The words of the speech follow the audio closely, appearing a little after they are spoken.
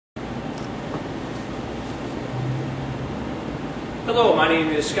Hello, my name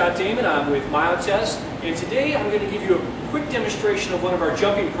is Scott Damman. I'm with Myotest, and today I'm going to give you a quick demonstration of one of our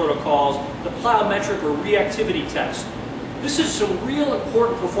jumping protocols, the plyometric or reactivity test. This is some real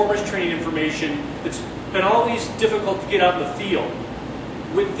important performance training information that's been always difficult to get out in the field.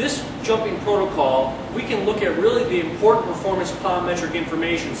 With this jumping protocol, we can look at really the important performance plyometric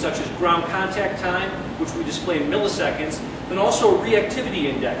information such as ground contact time, which we display in milliseconds, and also a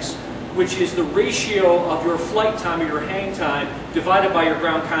reactivity index, which is the ratio of your flight time or your hang time divided by your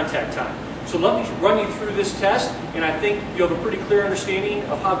ground contact time. So let me run you through this test, and I think you have a pretty clear understanding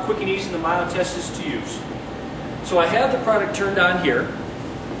of how quick and easy the Myotest is to use. So I have the product turned on here,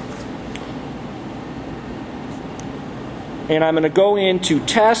 and I'm going to go into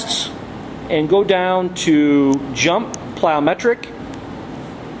tests and go down to jump plyometric.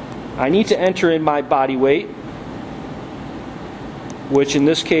 I need to enter in my body weight, which in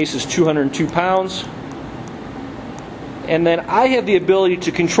this case is 202 pounds. And then I have the ability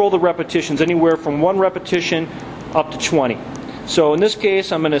to control the repetitions anywhere from 1 repetition up to 20. So in this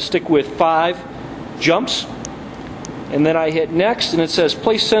case, I'm going to stick with 5 jumps. And then I hit next, and it says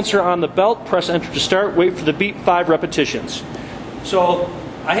place sensor on the belt, press enter to start, wait for the beep, 5 repetitions. So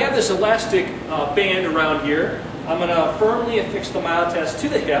I have this elastic band around here. I'm going to firmly affix the Myotest to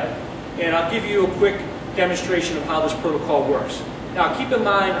the hip, and I'll give you a quick demonstration of how this protocol works. Now keep in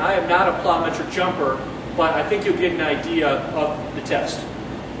mind, I am not a plyometric jumper, but I think you'll get an idea of the test.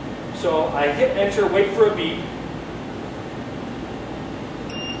 So I hit enter, wait for a beep.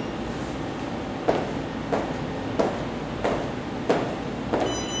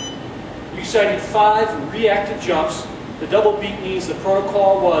 You cited 5 reactive jumps. The double beep means the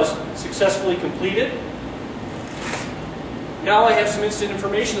protocol was successfully completed. Now I have some instant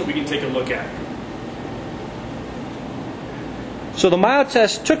information that we can take a look at. So the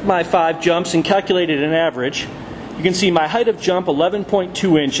Myotest took my 5 jumps and calculated an average. You can see my height of jump,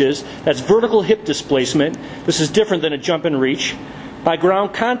 11.2 inches. That's vertical hip displacement. This is different than a jump and reach. My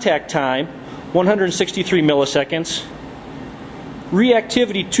ground contact time, 163 milliseconds.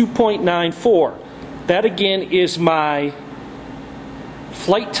 Reactivity, 2.94. That again is my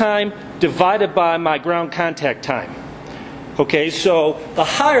flight time divided by my ground contact time. Okay, so the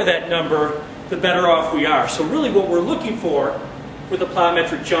higher that number, the better off we are. So really what we're looking for with a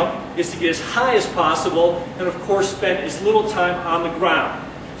plyometric jump is to get as high as possible and of course spend as little time on the ground.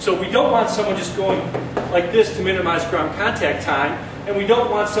 So we don't want someone just going like this to minimize ground contact time, and we don't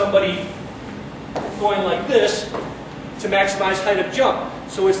want somebody going like this to maximize height of jump.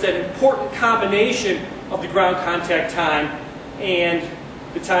 So it's that important combination of the ground contact time and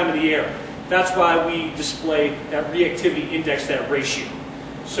the time in the air. That's why we display that reactivity index, that ratio.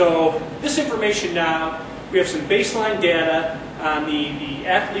 So this information now, we have some baseline data on the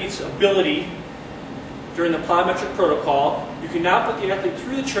athlete's ability during the plyometric protocol. You can now put the athlete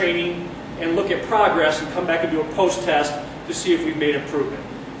through the training and look at progress and come back and do a post-test to see if we've made improvement.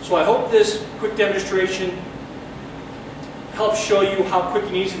 So I hope this quick demonstration helps show you how quick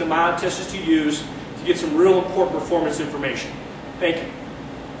and easy the Myotest is to use to get some real important performance information. Thank you.